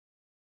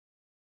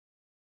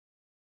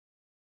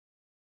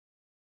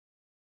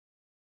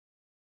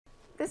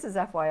This is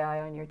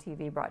FYI on Your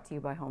TV, brought to you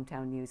by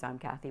Hometown News. I'm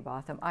Kathy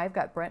Botham. I've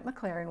got Brent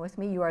McLaren with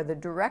me. You are the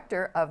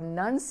director of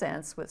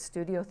Nunsense with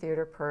Studio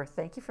Theatre Perth.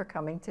 Thank you for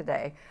coming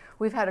today.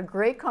 We've had a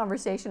great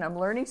conversation. I'm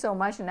learning so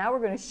much, and now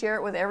we're going to share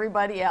it with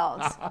everybody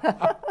else.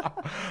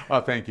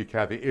 Well, thank you,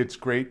 Kathy. It's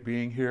great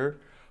being here.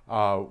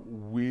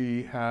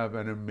 We have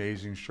an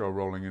amazing show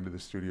rolling into the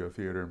Studio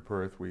Theatre in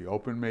Perth. We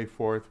open May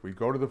 4th. We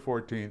go to the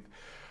 14th.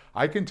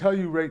 I can tell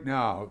you right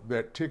now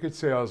that ticket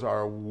sales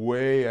are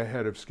way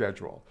ahead of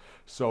schedule.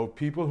 So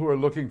people who are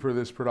looking for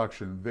this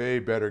production, they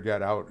better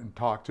get out and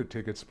talk to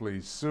Tickets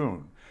Please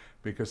soon,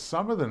 because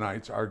some of the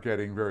nights are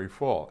getting very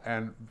full.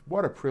 And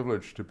what a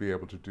privilege to be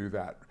able to do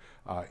that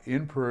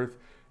in Perth,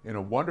 in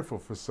a wonderful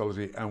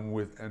facility, and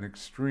with an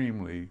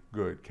extremely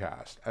good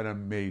cast, an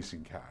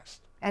amazing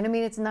cast. And I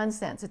mean, it's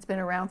Nunsense. It's been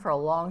around for a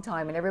long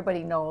time, and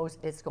everybody knows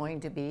it's going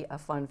to be a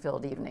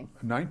fun-filled evening.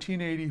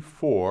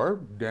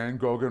 1984, Dan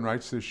Gogan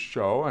writes this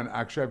show, and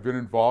actually I've been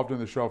involved in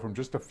the show from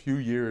just a few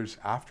years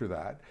after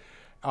that.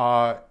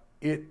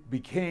 It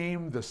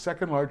became the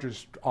second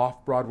largest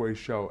off-Broadway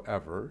show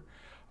ever.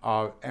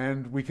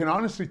 And we can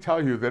honestly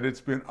tell you that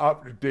it's been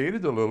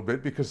updated a little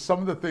bit, because some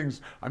of the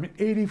things, I mean,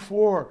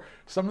 84,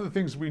 some of the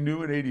things we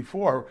knew in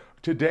 84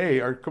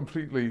 today are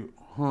completely,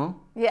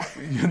 yeah,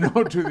 you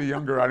know, to the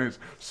younger audience.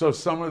 So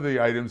some of the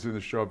items in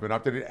the show have been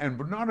updated. And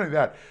but not only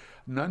that,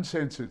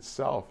 Nunsense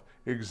itself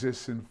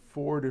exists in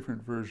 4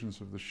 different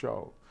versions of the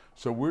show.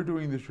 So we're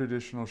doing the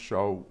traditional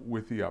show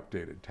with the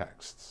updated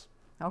texts.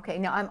 Okay,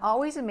 now I'm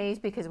always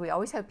amazed, because we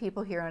always have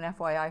people here on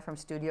FYI from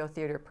Studio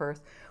Theatre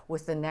Perth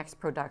with the next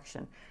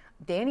production.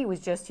 Danny was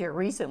just here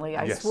recently,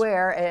 I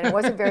swear, and it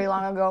wasn't very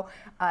long ago.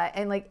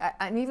 And like,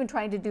 I'm even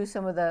trying to do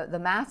some of the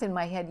math in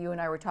my head. You and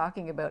I were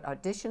talking about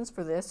auditions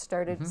for this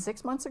started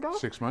 6 months ago?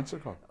 6 months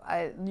ago.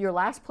 Your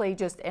last play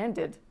just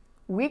ended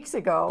weeks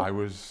ago. I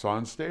was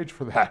on stage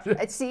for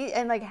that. See,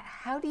 and like,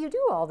 how do you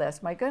do all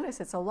this? My goodness,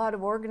 it's a lot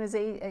of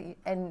organization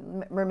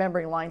and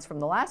remembering lines from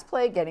the last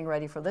play, getting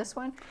ready for this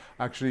one.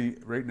 Actually,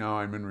 right now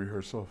I'm in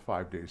rehearsal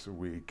 5 days a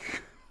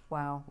week.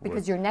 Wow,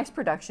 because your next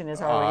production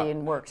is already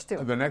in works too.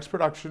 The next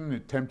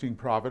production, Tempting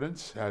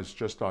Providence, has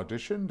just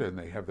auditioned, and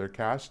they have their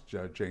cast.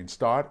 Jane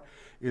Stott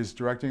is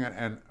directing it,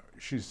 and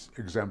she's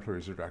exemplary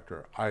as a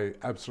director. I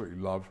absolutely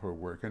love her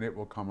work, and it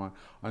will come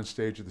on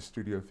stage at the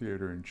Studio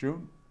Theatre in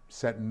June.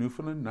 Set in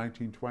Newfoundland,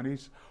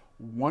 1920s.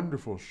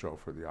 Wonderful show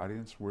for the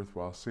audience,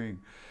 worthwhile seeing.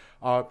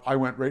 I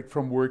went right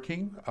from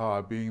working,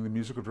 being the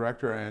musical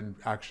director, and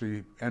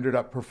actually ended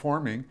up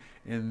performing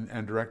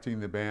and directing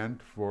the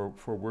band for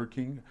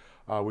working,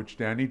 which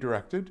Danny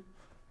directed.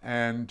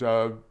 And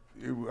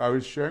I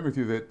was sharing with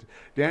you that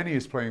Danny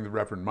is playing the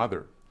Reverend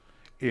Mother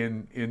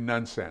in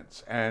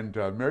Nunsense, and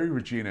Mary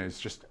Regina is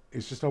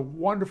just a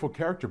wonderful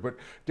character. But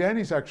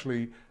Danny's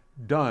actually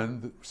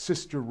done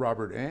Sister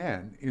Robert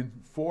Ann in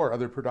 4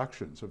 other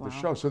productions of the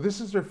show. So this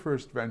is their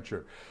first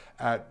venture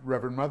at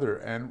Reverend Mother,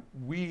 and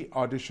we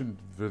auditioned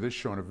for this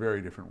show in a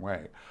very different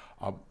way.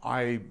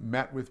 I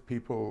met with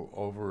people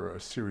over a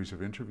series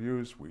of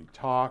interviews. We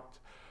talked,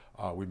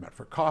 we met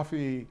for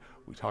coffee,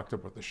 we talked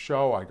about the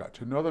show. I got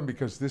to know them,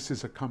 because this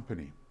is a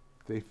company.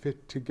 They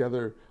fit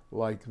together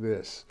like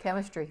this.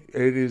 Chemistry.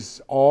 It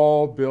is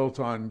all built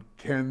on,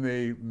 can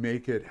they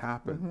make it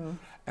happen?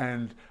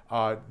 And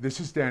this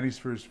is Danny's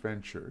first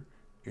venture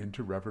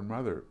into Reverend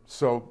Mother.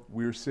 So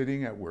we were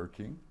sitting at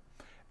working,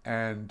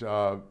 and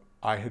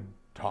I had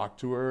talked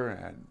to her,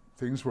 and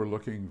things were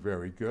looking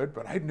very good,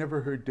 but I'd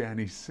never heard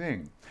Danny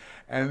sing.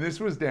 And this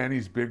was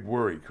Danny's big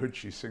worry. Could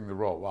she sing the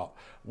role? Well,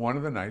 one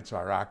of the nights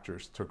one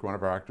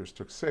of our actors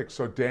took sick.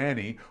 So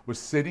Danny was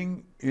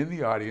sitting in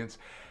the audience,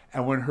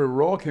 and when her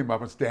role came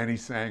up, it's Danny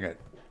sang it.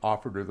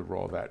 Offered her the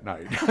role that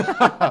night.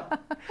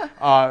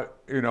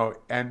 You know,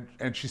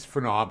 and she's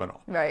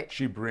phenomenal. Right.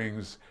 She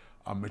brings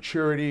a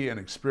maturity and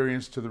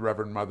experience to the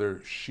Reverend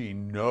Mother. She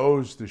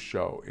knows the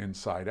show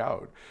inside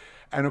out.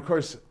 And of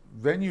course,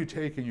 then you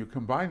take and you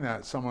combine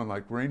that someone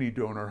like Rainey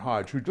Donor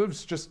Hodge, who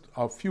lives just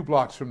a few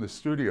blocks from the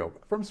studio,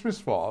 from Smiths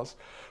Falls,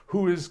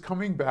 who is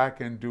coming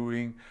back and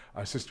doing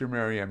Sister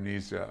Mary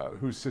Amnesia.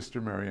 Who's Sister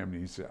Mary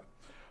Amnesia?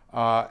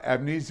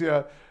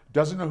 Amnesia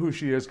doesn't know who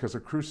she is, because a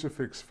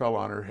crucifix fell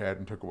on her head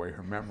and took away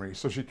her memory.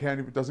 So she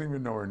doesn't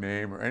even know her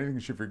name or anything.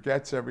 She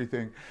forgets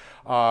everything.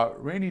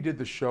 Rainey did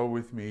the show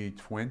with me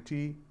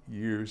 20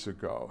 years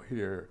ago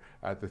here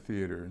at the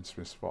theater in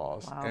Smiths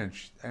Falls. Wow.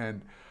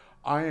 And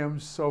I am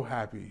so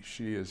happy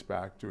she is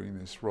back doing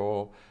this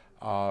role.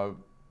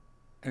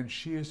 And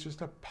she is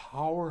just a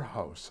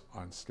powerhouse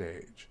on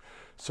stage.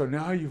 So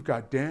now you've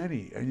got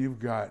Danny, and you've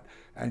got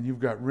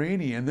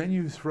Rainey, and then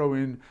you throw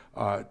in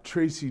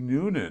Tracy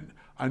Noonan,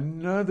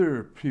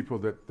 another people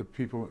that the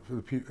people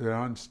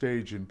on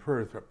stage in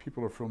Perth that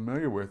people are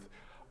familiar with.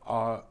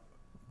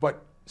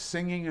 But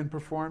singing and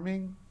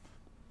performing,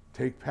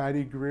 take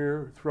Patty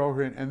Greer, throw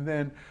her in, and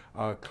then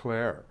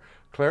Claire.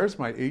 Claire's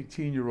my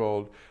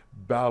 18-year-old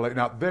ballet.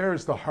 Now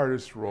there's the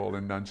hardest role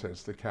in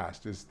Nunsense, the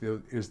cast, is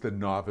the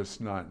novice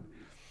nun.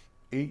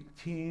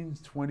 18,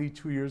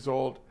 22 years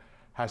old,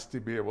 has to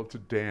be able to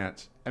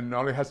dance. And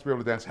not only has to be able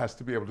to dance, has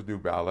to be able to do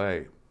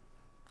ballet.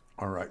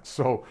 All right.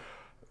 So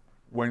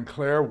when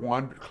Claire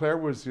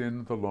was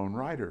in The Lone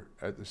Rider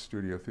at the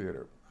Studio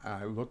Theatre.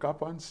 I look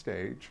up on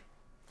stage,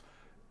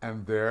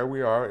 and there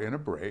we are in a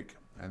break,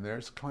 and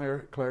there's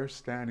Claire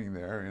standing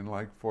there in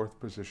like 4th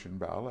position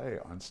ballet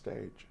on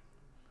stage.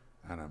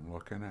 And I'm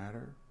looking at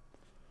her,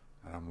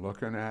 and I'm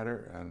looking at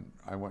her, and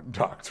I went and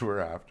talked to her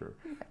after.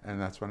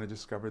 And that's when I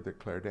discovered that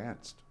Claire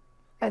danced.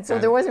 And so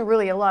there wasn't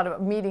really a lot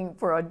of meeting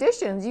for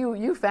auditions.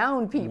 You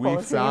found people,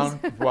 We found,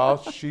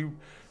 well,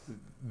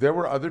 there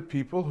were other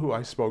people who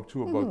I spoke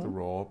to about the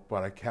role,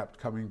 but I kept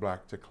coming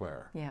back to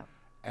Claire. Yeah.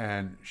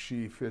 And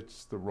she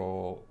fits the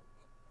role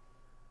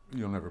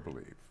you'll never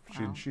believe.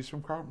 Wow. She's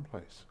from Carlton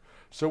Place.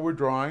 So we're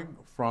drawing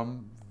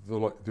from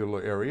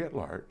the area at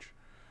large.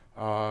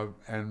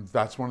 And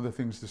that's one of the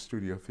things the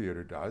Studio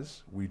Theatre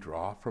does. We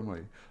draw from a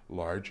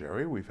large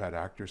area. We've had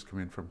actors come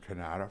in from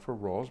Canada for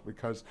roles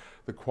because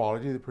the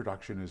quality of the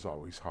production is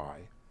always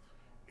high.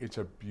 It's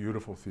a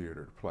beautiful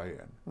theatre to play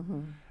in.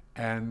 Mm-hmm.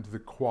 And the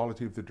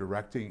quality of the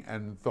directing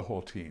and the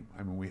whole team.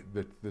 I mean,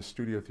 the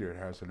Studio Theatre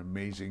has an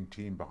amazing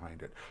team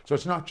behind it. So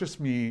it's not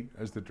just me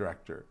as the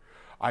director.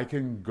 I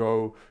can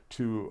go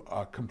to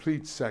a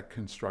complete set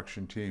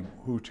construction team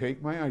who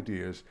take my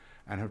ideas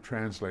and have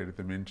translated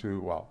them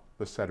into, well,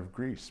 the set of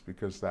Grease,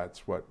 because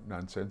that's what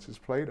Nunsense is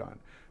played on.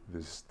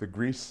 The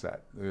Grease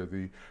set.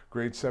 The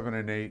grade 7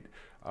 and 8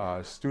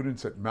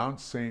 students at Mount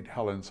St.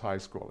 Helens High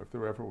School, if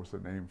there ever was a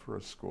name for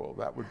a school,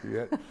 that would be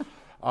it.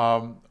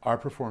 Are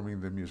performing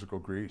the musical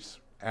Grease.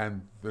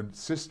 And the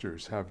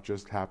sisters have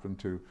just happened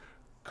to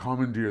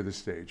commandeer the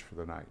stage for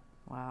the night.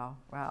 Wow,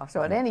 wow.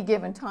 So at any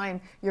given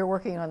time, you're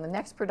working on the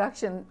next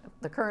production,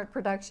 the current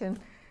production,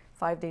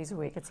 5 days a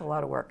week. It's a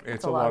lot of work.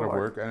 It's a lot of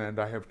work, and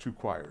I have 2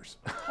 choirs.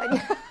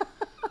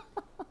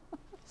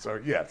 So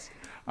yes,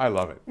 I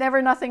love it.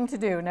 Never nothing to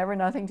do, never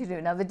nothing to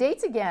do. Now the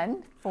dates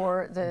again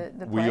for the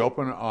play. We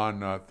open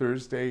on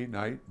Thursday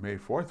night, May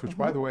 4th, which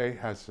by the way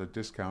has a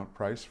discount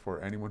price for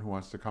anyone who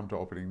wants to come to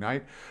opening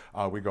night.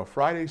 We go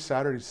Friday,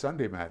 Saturday,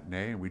 Sunday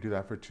matinee, and we do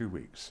that for 2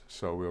 weeks.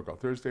 So we'll go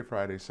Thursday,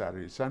 Friday,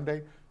 Saturday,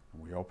 Sunday,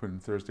 and we open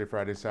Thursday,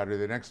 Friday, Saturday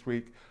the next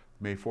week,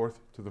 May 4th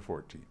to the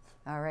 14th.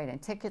 All right,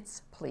 and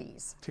tickets,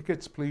 please.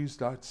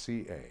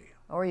 Ticketsplease.ca.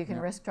 Or you can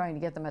risk trying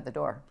to get them at the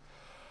door.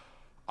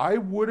 I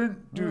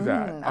wouldn't do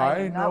that.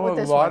 I know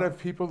a lot of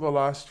people, the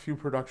last few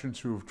productions,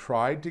 who have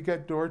tried to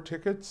get door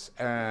tickets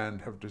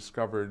and have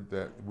discovered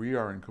that we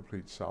are in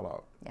complete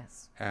sellout.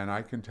 Yes. And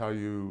I can tell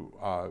you,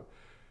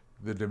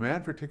 the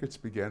demand for tickets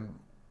began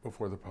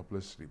before the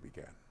publicity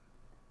began.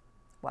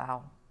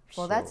 Wow.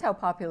 Well, that's how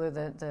popular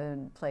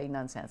the play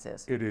Nunsense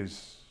is. It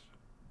is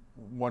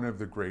one of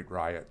the great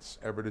riots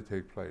ever to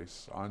take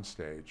place on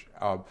stage.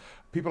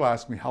 People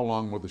ask me, how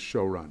long will the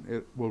show run?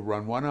 It will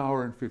run 1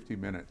 hour and 50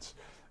 minutes.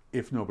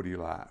 If nobody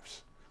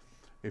laughs.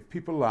 If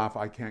people laugh,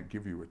 I can't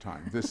give you a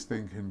time. This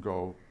thing can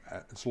go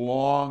as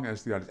long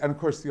as the audience, and of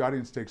course the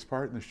audience takes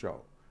part in the show.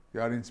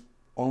 The audience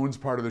owns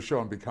part of the show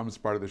and becomes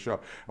part of the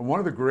show. And one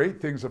of the great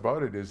things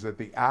about it is that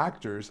the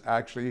actors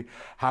actually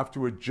have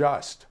to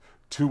adjust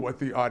to what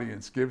the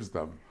audience gives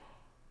them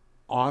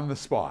on the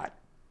spot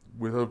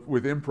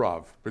with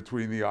improv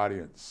between the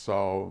audience.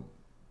 So,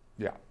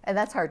 yeah. And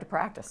that's hard to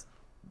practice.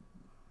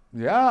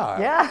 Yeah.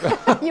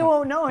 Yeah, you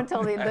won't know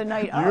until the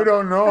night of. You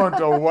don't know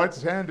until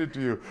what's handed to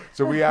you.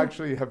 So we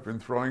actually have been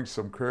throwing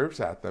some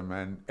curves at them,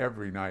 and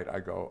every night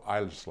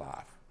I just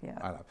laugh. Yeah.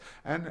 I laugh.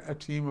 And a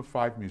team of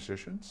 5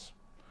 musicians.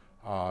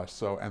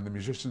 And the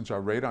musicians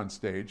are right on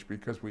stage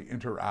because we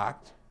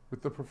interact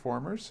with the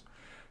performers.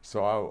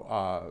 So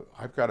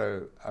I've got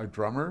a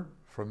drummer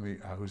from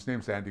whose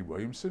name's Andy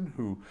Williamson,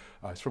 who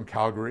is from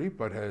Calgary,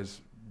 but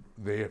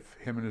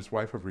him and his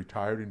wife have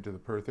retired into the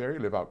Perth area,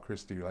 live out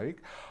Christie Lake.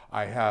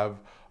 I have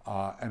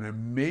an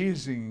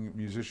amazing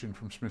musician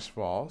from Smiths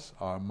Falls,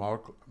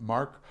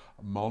 Mark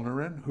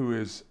Mulnerin,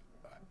 who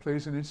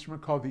plays an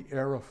instrument called the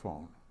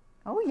aerophone.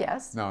 Oh,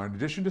 yes. Now, in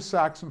addition to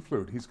sax and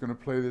flute, he's going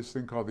to play this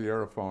thing called the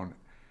aerophone.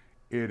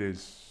 It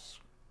is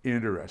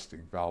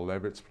interesting. Val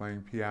Levitt's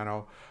playing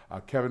piano,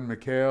 Kevin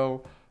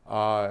McHale,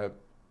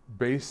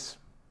 bass,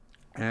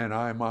 and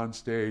I'm on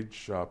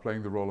stage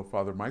playing the role of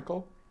Father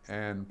Michael.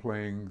 And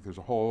there's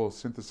a whole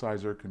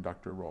synthesizer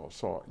conductor role.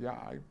 So yeah,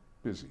 I'm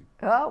busy.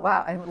 Oh,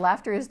 wow. And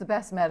laughter is the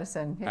best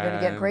medicine. You're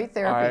going to get great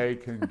therapy.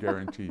 I can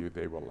guarantee you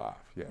they will laugh,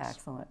 yes.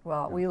 Excellent.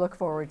 Well, we look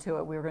forward to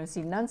it. We're going to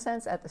see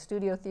Nunsense at the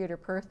Studio Theatre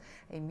Perth,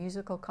 a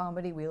musical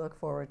comedy. We look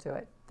forward to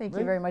it. Thank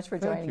you very much for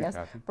joining us.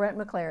 Kathy. Brent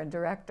McLaren,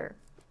 director.